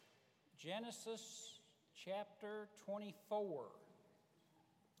Genesis chapter 24.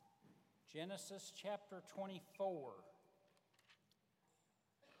 Genesis chapter 24.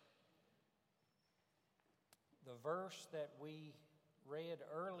 The verse that we read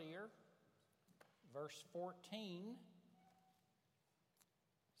earlier, verse 14,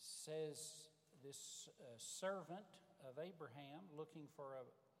 says this servant of Abraham looking for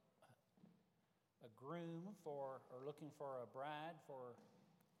a groom or looking for a bride for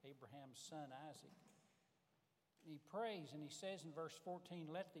Abraham's son Isaac. He prays and he says in verse 14,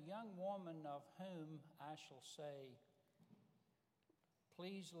 "Let the young woman of whom I shall say,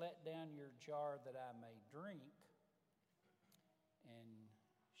 'Please let down your jar that I may drink,' and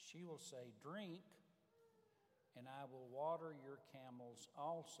she will say, 'Drink, and I will water your camels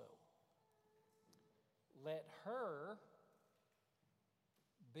also.' Let her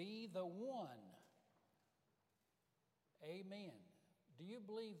be the one." Amen. Do you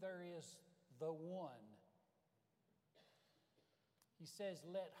believe there is the one? He says,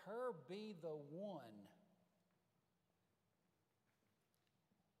 "Let her be the one."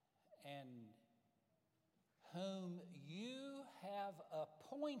 And whom you have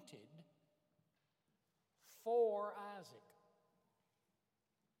appointed for Isaac.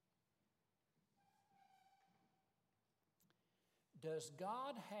 Does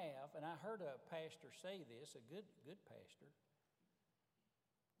God have, and I heard a pastor say this, a good pastor.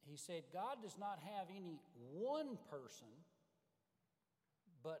 He said, God does not have any one person,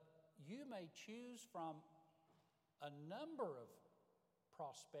 but you may choose from a number of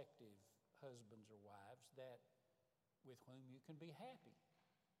prospective husbands or wives with whom you can be happy.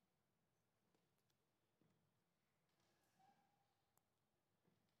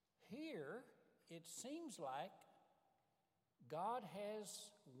 Here, it seems like God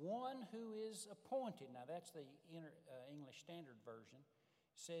has one who is appointed. Now, that's the English Standard Version.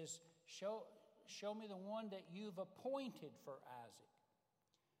 It says, show me the one that you've appointed for Isaac.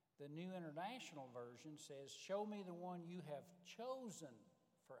 The New International Version says, show me the one you have chosen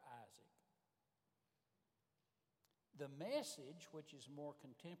for Isaac. The Message, which is a more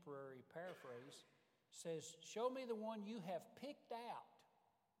contemporary paraphrase, says, show me the one you have picked out.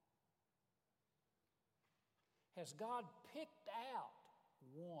 Has God picked out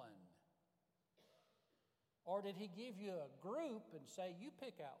one? Or did he give you a group and say, you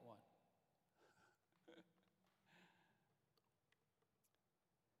pick out one?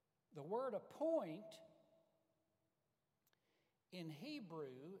 The word appoint in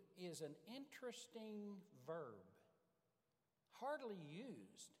Hebrew is an interesting verb, hardly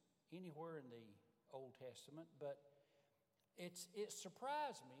used anywhere in the Old Testament, but it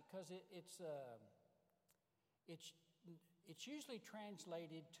surprised me because it's usually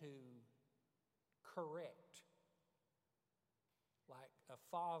translated to correct, like a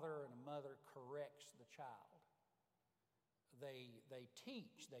father and a mother corrects the child. They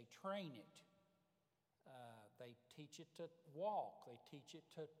teach, they train it. They teach it to walk, they teach it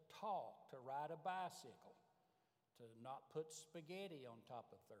to talk, to ride a bicycle, to not put spaghetti on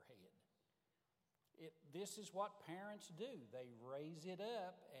top of their head. This is what parents do. They raise it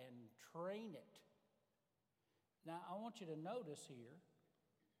up and train it. Now, I want you to notice here,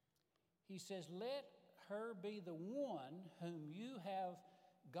 he says, let her be the one whom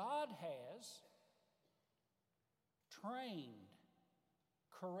God has trained,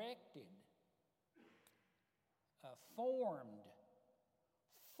 corrected, formed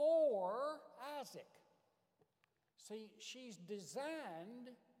for Isaac. See, she's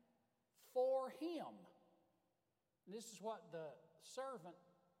designed for him. This is what the servant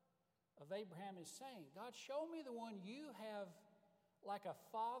of Abraham is saying. God, show me the one you have, like a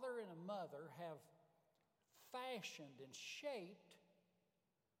father and a mother, have fashioned and shaped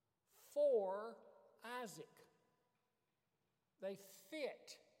for Isaac. They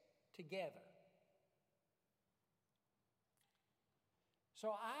fit together. So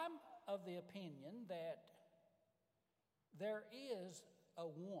I'm of the opinion that there is a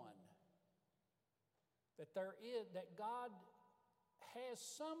one, that God has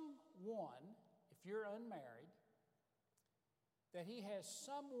someone, if you're unmarried, that he has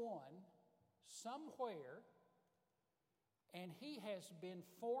someone somewhere, and he has been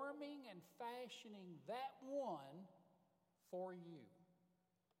forming and fashioning that one for you.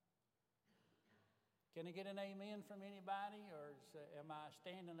 Can I get an amen from anybody, or am I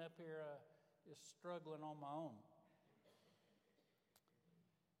standing up here just struggling on my own?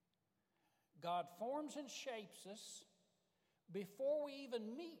 God forms and shapes us before we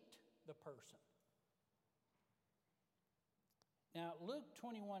even meet the person. Now, Luke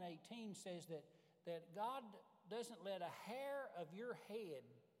 21:18 says that God doesn't let a hair of your head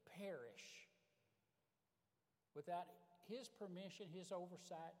perish without His permission, His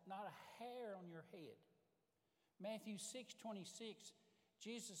oversight, not a hair on your head. Matthew 6:26,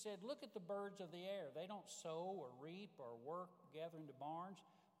 Jesus said, look at the birds of the air. They don't sow or reap or work, gather into barns,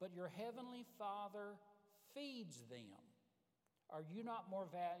 but your heavenly Father feeds them. Are you not more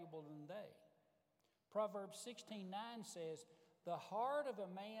valuable than they? Proverbs 16:9 says, the heart of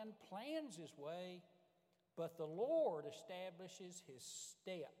a man plans his way, but the Lord establishes his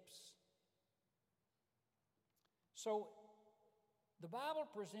steps. So the Bible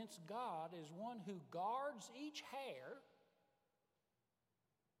presents God as one who guards each hair.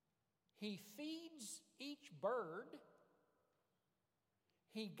 He feeds each bird.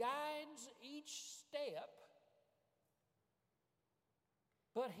 He guides each step.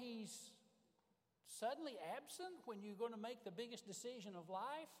 But He's suddenly absent when you're going to make the biggest decision of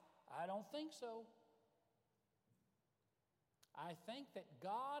life? I don't think so. I think that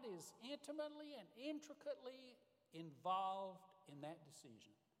God is intimately and intricately involved in that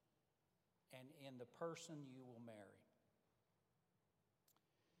decision and in the person you will marry.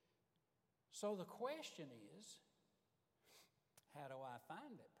 So the question is, how do I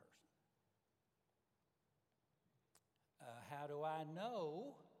find that person? How do I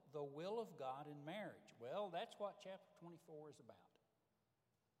know the will of God in marriage? Well, that's what chapter 24 is about.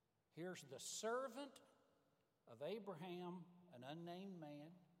 Here's the servant of Abraham, an unnamed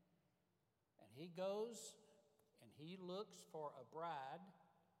man, and he goes and he looks for a bride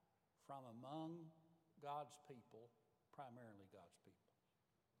from among God's people, primarily God's people.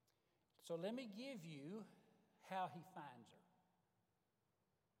 So let me give you how he finds her.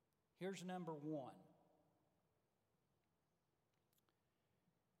 Here's number one.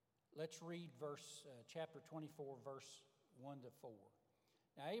 Let's read chapter 24, verse 1 to 4.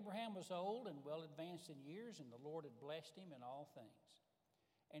 Now Abraham was old and well advanced in years, and the Lord had blessed him in all things.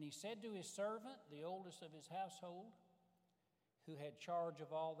 And he said to his servant, the oldest of his household, who had charge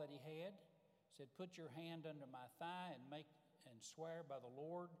of all that he had, said, put your hand under my thigh and swear by the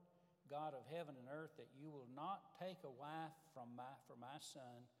Lord, God of heaven and earth, that you will not take a wife for my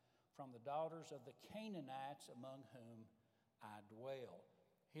son from the daughters of the Canaanites among whom I dwell.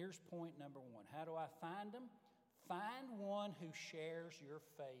 Here's point number one. How do I find them? Find one who shares your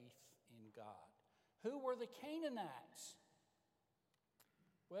faith in God. Who were the Canaanites?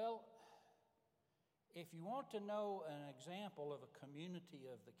 Well, if you want to know an example of a community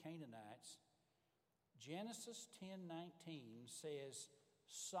of the Canaanites, Genesis 10:19 says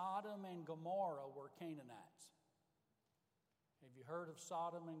Sodom and Gomorrah were Canaanites. Have you heard of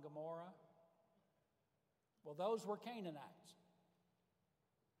Sodom and Gomorrah? Well, those were Canaanites.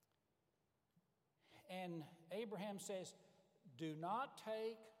 And Abraham says, do not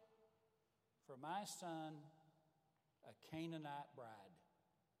take for my son a Canaanite bride.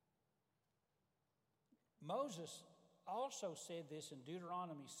 Moses also said this in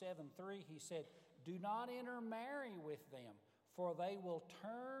Deuteronomy 7:3. He said, do not intermarry with them, for they will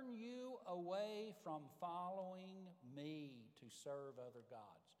turn you away from following me to serve other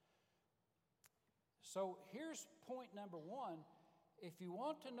gods. So here's point number one. If you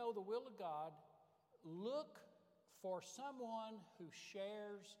want to know the will of God, look for someone who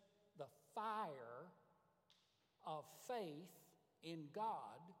shares the fire of faith in God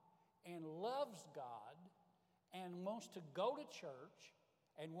and loves God and wants to go to church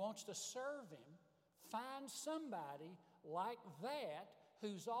and wants to serve Him. Find somebody like that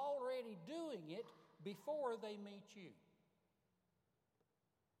who's already doing it before they meet you.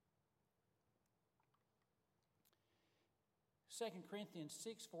 2 Corinthians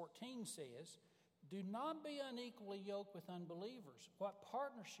 6:14 says, do not be unequally yoked with unbelievers. What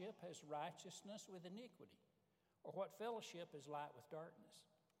partnership has righteousness with iniquity? Or what fellowship is light with darkness?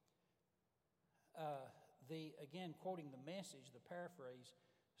 Again, quoting the Message, the paraphrase,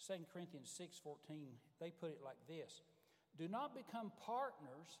 2 Corinthians 6:14, they put it like this. Do not become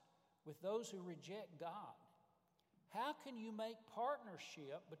partners with those who reject God. How can you make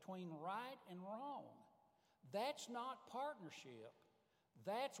partnership between right and wrong? That's not partnership.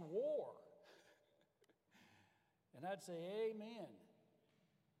 That's war. And I'd say, amen.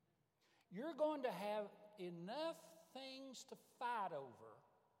 You're going to have enough things to fight over.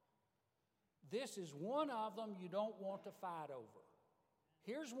 This is one of them you don't want to fight over.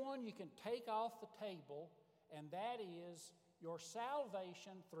 Here's one you can take off the table, and that is your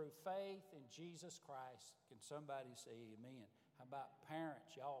salvation through faith in Jesus Christ. Can somebody say amen? How about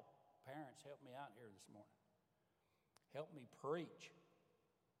parents? Y'all, parents, help me out here this morning. Help me preach.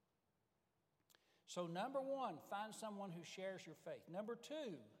 So number one, find someone who shares your faith. Number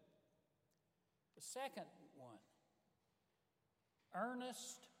two, the second one,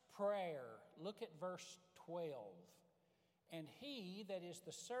 earnest prayer. Look at verse 12. And he, that is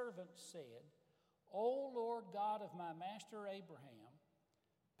the servant, said, O Lord God of my master Abraham,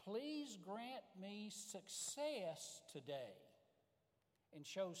 please grant me success today and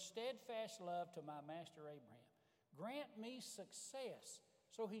show steadfast love to my master Abraham. Grant me success.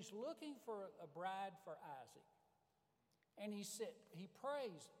 So he's looking for a bride for Isaac. And he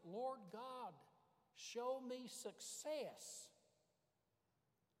prays, Lord God, show me success.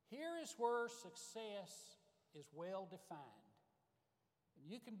 Here is where success is well defined. And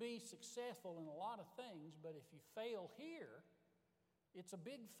you can be successful in a lot of things, but if you fail here, it's a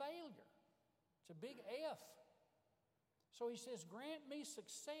big failure. It's a big F. So he says, grant me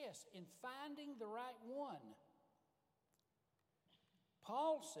success in finding the right one.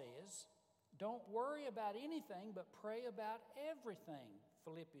 Paul says, don't worry about anything, but pray about everything,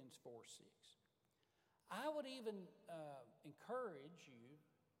 Philippians 4:6. I would even encourage you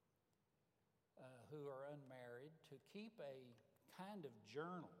who are unmarried to keep a kind of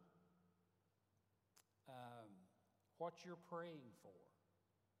journal, what you're praying for.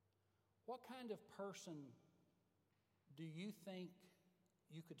 What kind of person do you think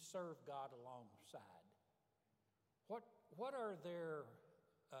you could serve God alongside? What are their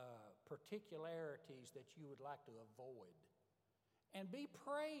particularities that you would like to avoid? And be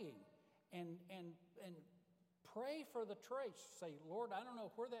praying and pray for the traits. Say, Lord, I don't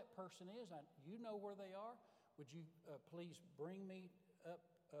know where that person is. You know where they are. Would you please bring me up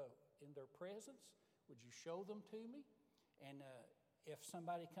in their presence? Would you show them to me? And if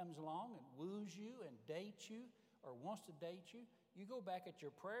somebody comes along and woos you and dates you or wants to date you, you go back at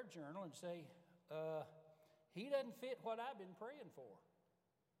your prayer journal and say, he doesn't fit what I've been praying for.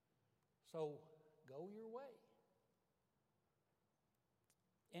 So go your way.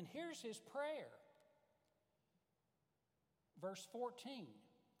 And here's his prayer. Verse 14,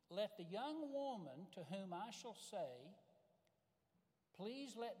 let the young woman to whom I shall say,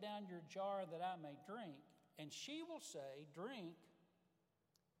 please let down your jar that I may drink, and she will say, drink,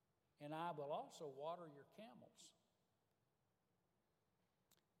 and I will also water your camels.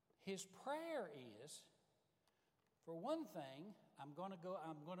 His prayer is, for one thing, I'm going to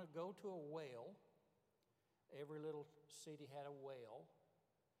go to a well. Every little city had a well,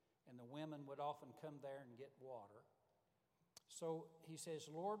 and the women would often come there and get water. So he says,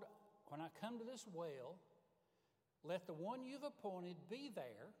 Lord, when I come to this well, let the one you've appointed be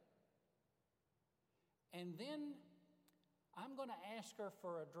there, and then I'm going to ask her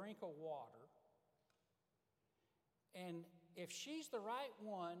for a drink of water. And if she's the right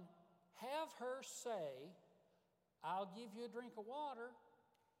one, have her say, I'll give you a drink of water.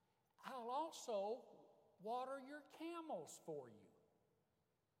 I'll also water your camels for you.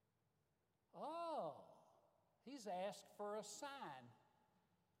 Oh, he's asked for a sign.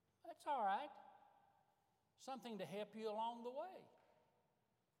 That's all right. Something to help you along the way.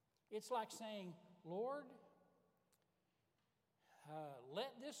 It's like saying, Lord,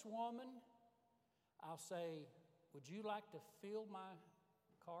 let this woman, I'll say, would you like to fill my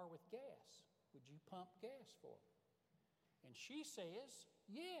car with gas? Would you pump gas for me? And she says,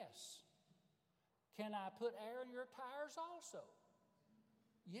 yes. Can I put air in your tires also?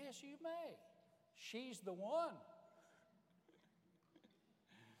 Yes, you may. She's the one.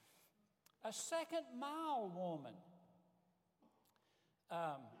 A second mile woman.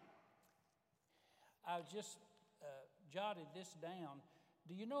 I just jotted this down.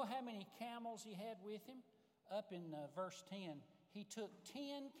 Do you know how many camels he had with him? Up in verse 10, he took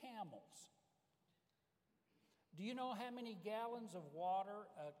 10 camels. Do you know how many gallons of water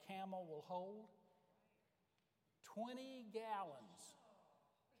a camel will hold? 20 gallons.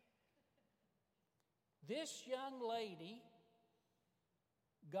 This young lady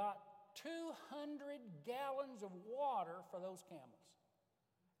got 200 gallons of water for those camels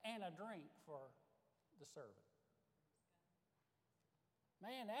and a drink for the servant.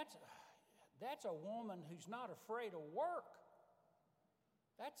 Man, that's a woman who's not afraid of work.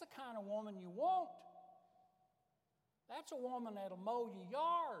 That's the kind of woman you want. That's a woman that'll mow your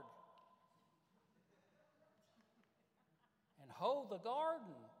yard and hoe the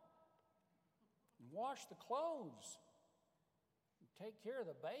garden and wash the clothes and take care of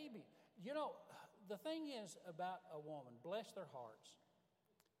the baby. You know, the thing is about a woman, bless their hearts,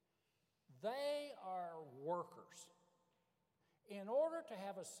 they are workers. In order to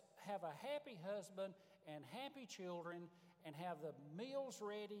have a happy husband and happy children and have the meals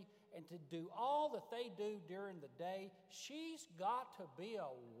ready and to do all that they do during the day, she's got to be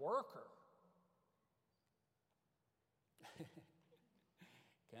a worker.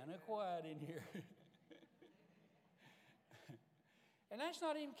 Kind of quiet in here. And that's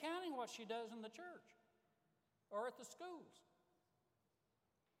not even counting what she does in the church or at the schools.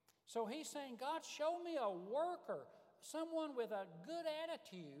 So he's saying, God, show me a worker, someone with a good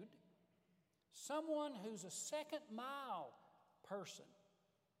attitude, someone who's a second mile person.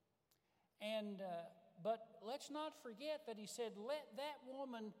 And but let's not forget that he said, let that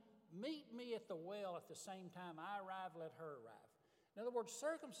woman meet me at the well at the same time I arrive, let her arrive. In other words,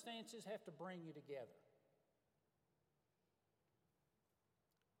 circumstances have to bring you together.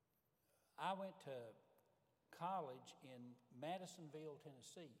 I went to college in Madisonville,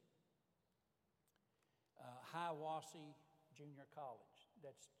 Tennessee, Hiawassee Junior College.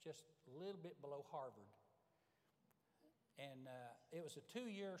 That's just a little bit below Harvard. And it was a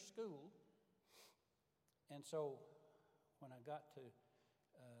 2-year school. And so when I got to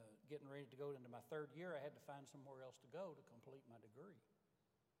getting ready to go into my 3rd year, I had to find somewhere else to go to complete my degree.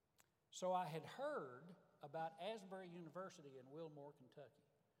 So I had heard about Asbury University in Wilmore, Kentucky.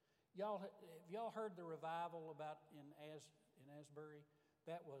 Have y'all heard the revival in Asbury?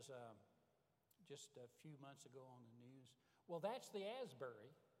 That was just a few months ago on the news. Well, that's the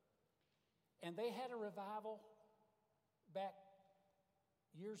Asbury. And they had a revival back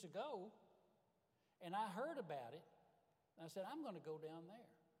years ago. And I heard about it. And I said, I'm going to go down there.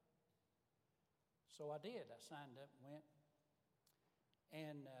 So I did. I signed up and went.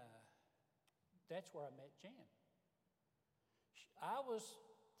 And that's where I met Jan. I was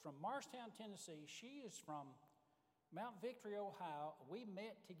from Marshtown, Tennessee. She is from Mount Victory, Ohio. We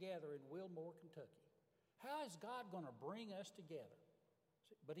met together in Wilmore, Kentucky. How is God going to bring us together?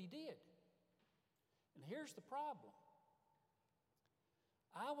 But he did. And here's the problem.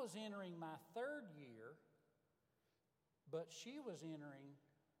 I was entering my 3rd year, but she was entering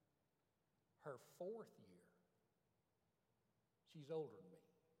her 4th year. She's older than me.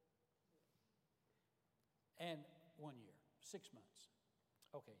 And 1 year, 6 months.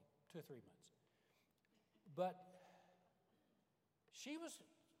 Okay, 2 or 3 months. But she was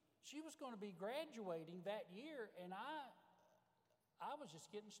going to be graduating that year, and I was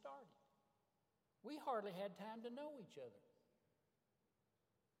just getting started. We hardly had time to know each other.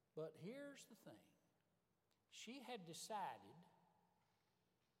 But here's the thing. She had decided,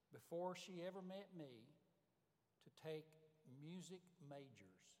 before she ever met me, to take music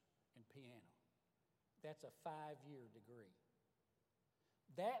majors in piano. That's a 5-year degree.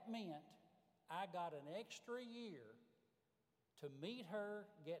 That meant I got an extra year to meet her,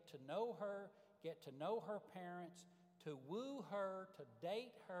 get to know her parents, to woo her, to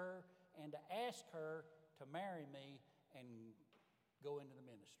date her, and to ask her to marry me and go into the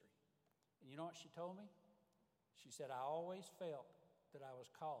ministry. And you know what she told me? She said, I always felt that I was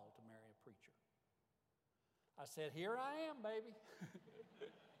called to marry a preacher. I said, here I am, baby.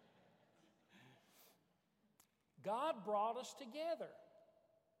 God brought us together.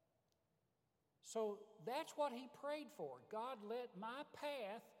 So that's what he prayed for. God, let my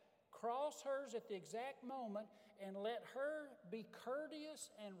path cross hers at the exact moment and let her be courteous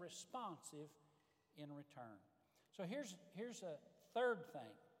and responsive in return. So here's a 3rd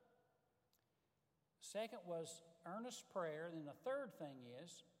thing. Second was earnest prayer. And then the 3rd thing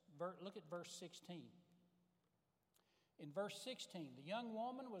is, look at verse 16. In verse 16, the young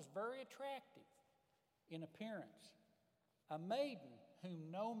woman was very attractive in appearance, a maiden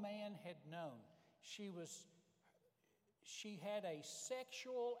whom no man had known. She had a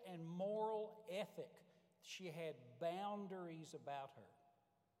sexual and moral ethic. She had boundaries about her.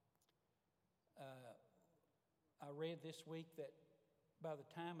 I read this week that by the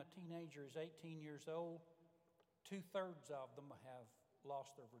time a teenager is 18 years old, 2/3 of them have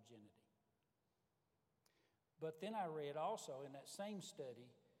lost their virginity. But then I read also in that same study,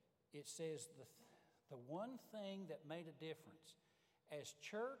 it says the one thing that made a difference, as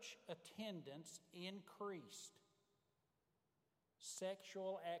church attendance increased,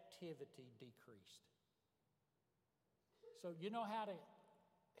 sexual activity decreased. So you know how to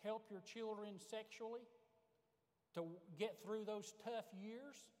help your children sexually to get through those tough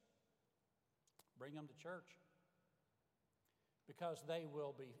years? Bring them to church. Because they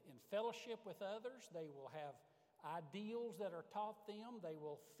will be in fellowship with others. They will have ideals that are taught them. They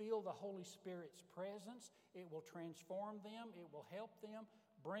will feel the Holy Spirit's presence. It will transform them. It will help them.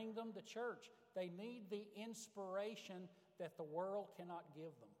 Bring them to church. They need the inspiration that the world cannot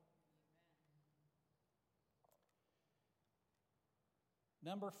give them.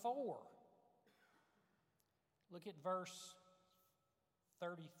 Number 4. Look at verse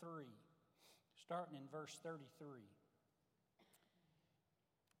 33. Starting in verse 33.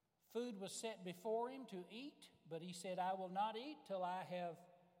 Food was set before him to eat, but he said, I will not eat till I have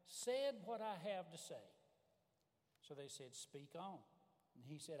said what I have to say. So they said, speak on. And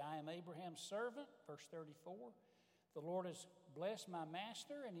he said, I am Abraham's servant, verse 34. The Lord has blessed my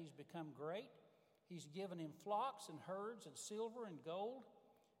master, and he's become great. He's given him flocks and herds and silver and gold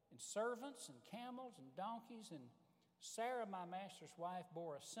and servants and camels and donkeys. And Sarah, my master's wife,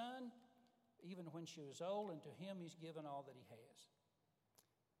 bore a son, even when she was old, and to him he's given all that he has.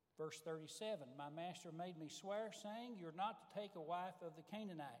 Verse 37, my master made me swear, saying, you're not to take a wife of the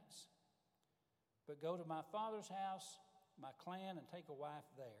Canaanites, but go to my father's house, my clan, and take a wife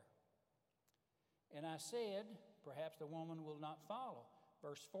there. And I said, perhaps the woman will not follow.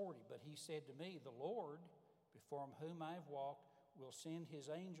 Verse 40, but he said to me, the Lord, before whom I have walked, will send his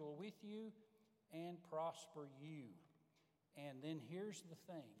angel with you and prosper you. And then here's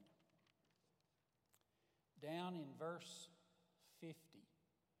the thing. Down in verse 50.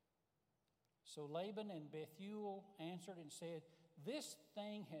 So Laban and Bethuel answered and said, this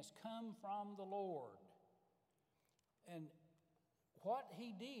thing has come from the Lord. And what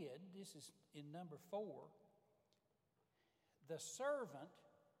he did, this is in number 4, the servant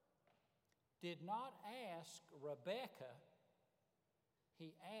did not ask Rebekah,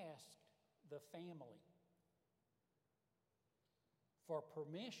 he asked the family for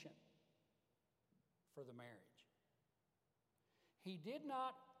permission for the marriage. He did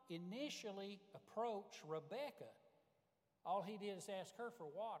not initially approach Rebekah. All he did is ask her for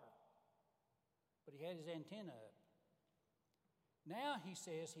water, but he had his antenna up. Now he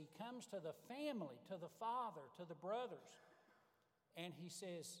says he comes to the family, to the father, to the brothers, and he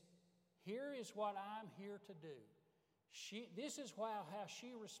says, here is what I'm here to do. This is how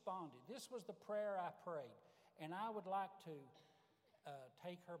she responded. This was the prayer I prayed, and I would like to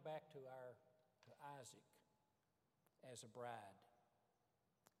take her back to Isaac as a bride.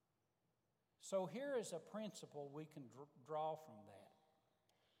 So here is a principle we can draw from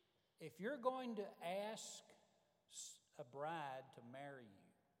that. If you're going to ask a bride to marry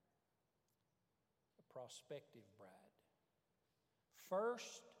you, a prospective bride,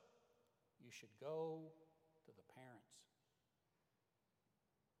 first you should go to the parents.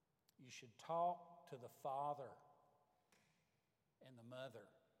 You should talk to the father and the mother.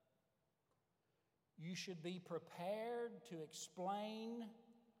 You should be prepared to explain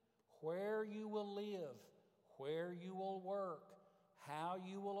where you will live, where you will work, how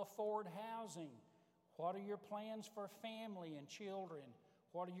you will afford housing, what are your plans for family and children,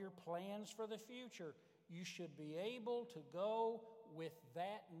 what are your plans for the future. You should be able to go with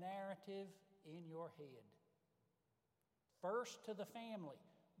that narrative in your head. First to the family,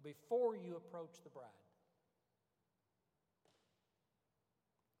 before you approach the bride.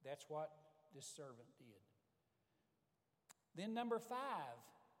 That's what this servant did. Then number 5,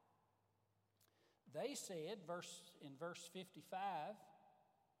 they said, in verse 55,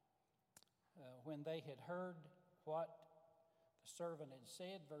 when they had heard what the servant had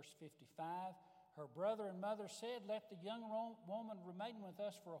said, verse 55, her brother and mother said, let the young woman remain with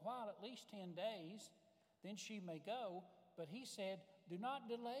us for a while, at least 10 days, then she may go. But he said, do not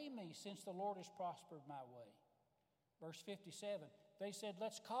delay me, since the Lord has prospered my way. Verse 57, they said,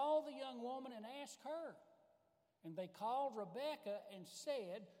 let's call the young woman and ask her. And they called Rebekah and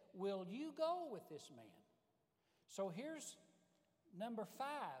said, will you go with this man? So here's number 5.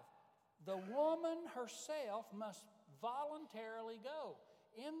 The woman herself must voluntarily go.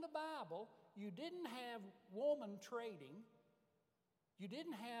 In the Bible, you didn't have woman trading. You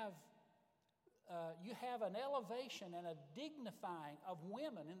didn't have, you have an elevation and a dignifying of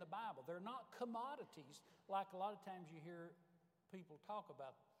women in the Bible. They're not commodities like a lot of times you hear people talk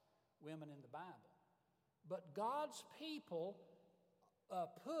about women in the Bible. But God's people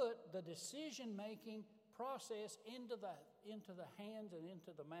put the decision-making process into the hands and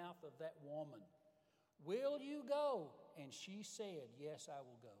into the mouth of that woman. Will you go? And she said, yes, I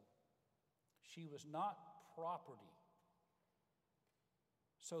will go. She was not property.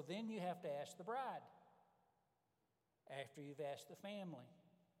 So then you have to ask the bride after you've asked the family.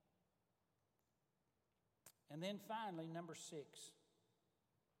 And then finally, number 6.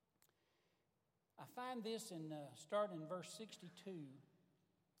 I find this starting in verse 62.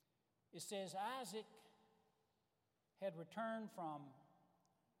 It says, Isaac had returned from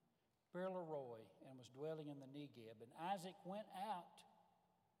Beer-lahai and was dwelling in the Negeb. And Isaac went out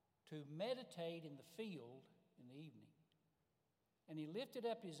to meditate in the field in the evening. And he lifted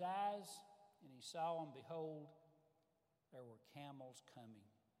up his eyes, and he saw, and behold, there were camels coming.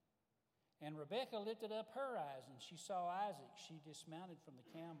 And Rebekah lifted up her eyes, and she saw Isaac. She dismounted from the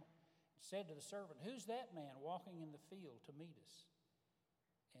camel and said to the servant, who's that man walking in the field to meet us?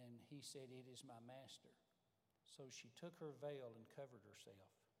 And he said, it is my master. So she took her veil and covered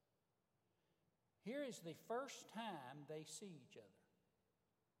herself. Here is the first time they see each other.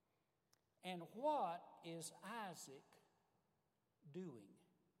 And what is Isaac doing?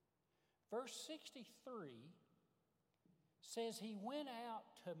 Verse 63 says he went out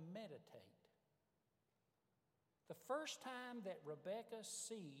to meditate. The first time that Rebekah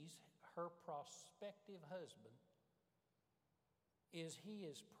sees her prospective husband is he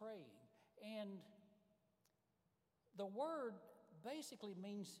is praying. And the word basically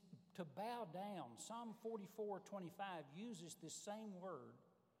means to bow down. Psalm 44:25 uses this same word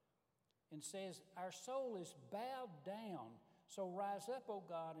and says, our soul is bowed down, so rise up, O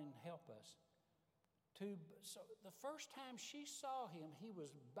God, and help us. So the first time she saw him, he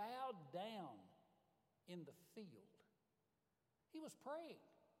was bowed down in the field. He was praying.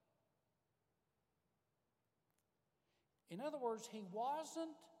 In other words, he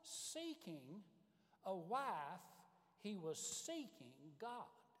wasn't seeking a wife, he was seeking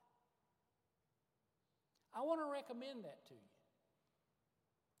God. I want to recommend that to you.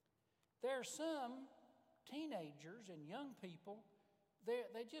 There are some teenagers and young people,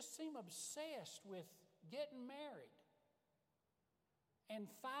 they just seem obsessed with getting married and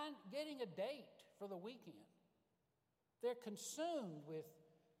getting a date for the weekend. They're consumed with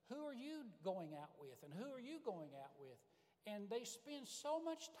who are you going out with and who are you going out with. And they spend so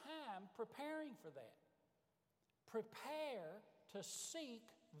much time preparing for that. Prepare to seek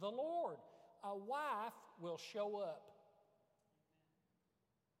the Lord. A wife will show up.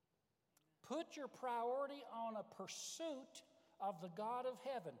 Put your priority on a pursuit of the God of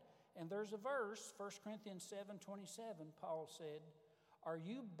heaven. And there's a verse, 1 Corinthians 7:27, Paul said, are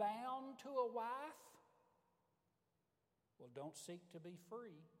you bound to a wife? Well, don't seek to be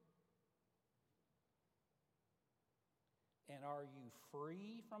free. And are you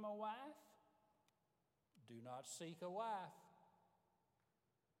free from a wife? Do not seek a wife.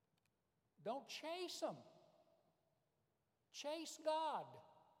 Don't chase them. Chase God.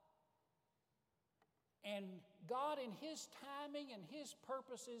 And God, in His timing and His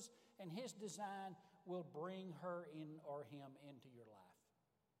purposes and His design, will bring her in or him into your life.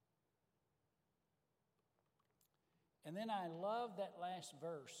 And then I love that last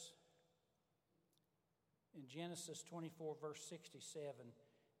verse in Genesis 24, verse 67.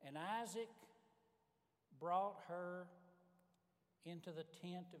 And Isaac brought her into the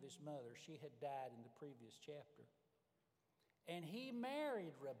tent of his mother. She had died in the previous chapter. And he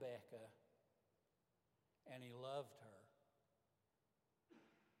married Rebekah, and he loved her.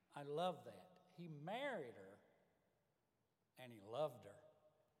 I love that. He married her, and he loved her.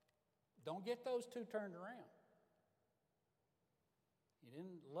 Don't get those two turned around.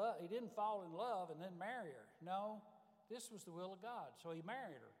 He didn't fall in love and then marry her. No, this was the will of God. So he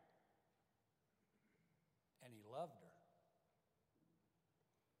married her, and he loved her.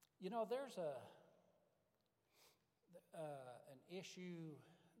 You know, there's an issue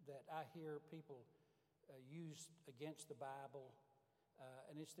that I hear people use against the Bible,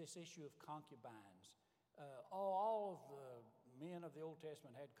 and it's this issue of concubines. All of the men of the Old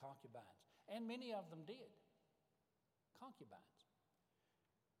Testament had concubines, and many of them did. Concubines.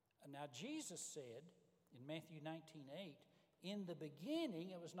 Now, Jesus said in Matthew 19:8, in the beginning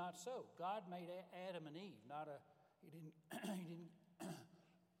it was not so. God made Adam and Eve,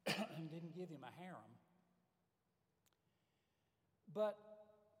 he didn't give him a harem. But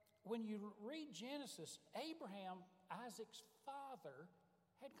when you read Genesis, Abraham, Isaac's father,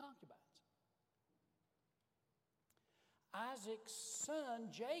 had concubines. Isaac's son,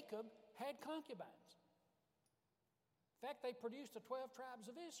 Jacob, had concubines. In fact, they produced the 12 tribes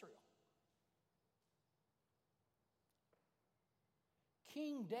of Israel.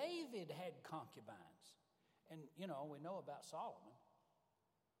 King David had concubines. And, we know about Solomon.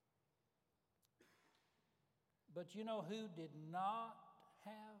 But you know who did not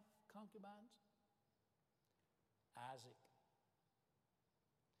have concubines? Isaac.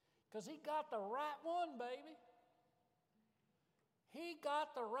 Because he got the right one, baby. He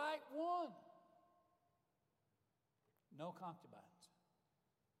got the right one. No concubines.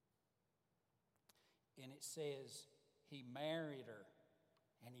 And it says he married her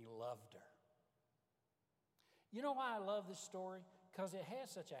and he loved her. You know why I love this story? Because it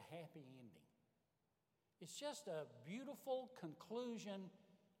has such a happy ending. It's just a beautiful conclusion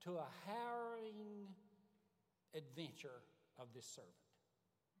to a harrowing adventure of this servant.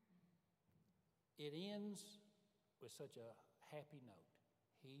 It ends with such a happy note.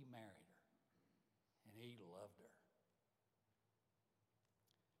 He married her and he loved her.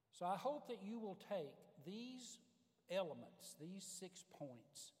 So I hope that you will take these elements, these 6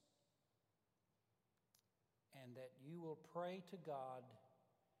 points, and that you will pray to God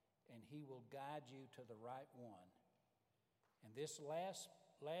and He will guide you to the right one. And this last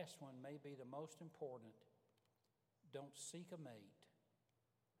last one may be the most important. Don't seek a mate,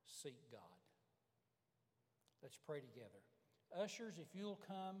 seek God. Let's pray together. Ushers, if you'll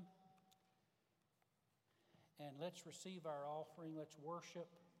come and let's receive our offering. Let's worship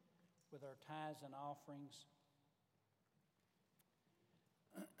with our tithes and offerings.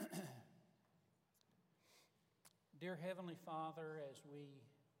 Dear Heavenly Father, as we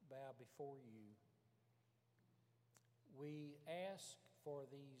bow before you, we ask for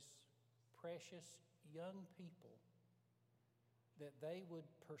these precious young people that they would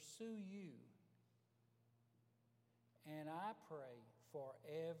pursue you. And I pray for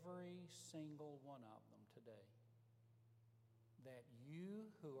every single one of them today that you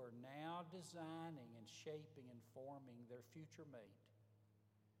who are now designing and shaping and forming their future mate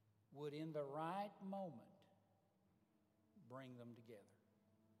would in the right moment bring them together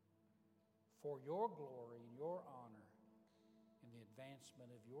for your glory and your honor and the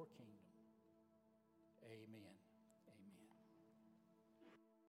advancement of your kingdom.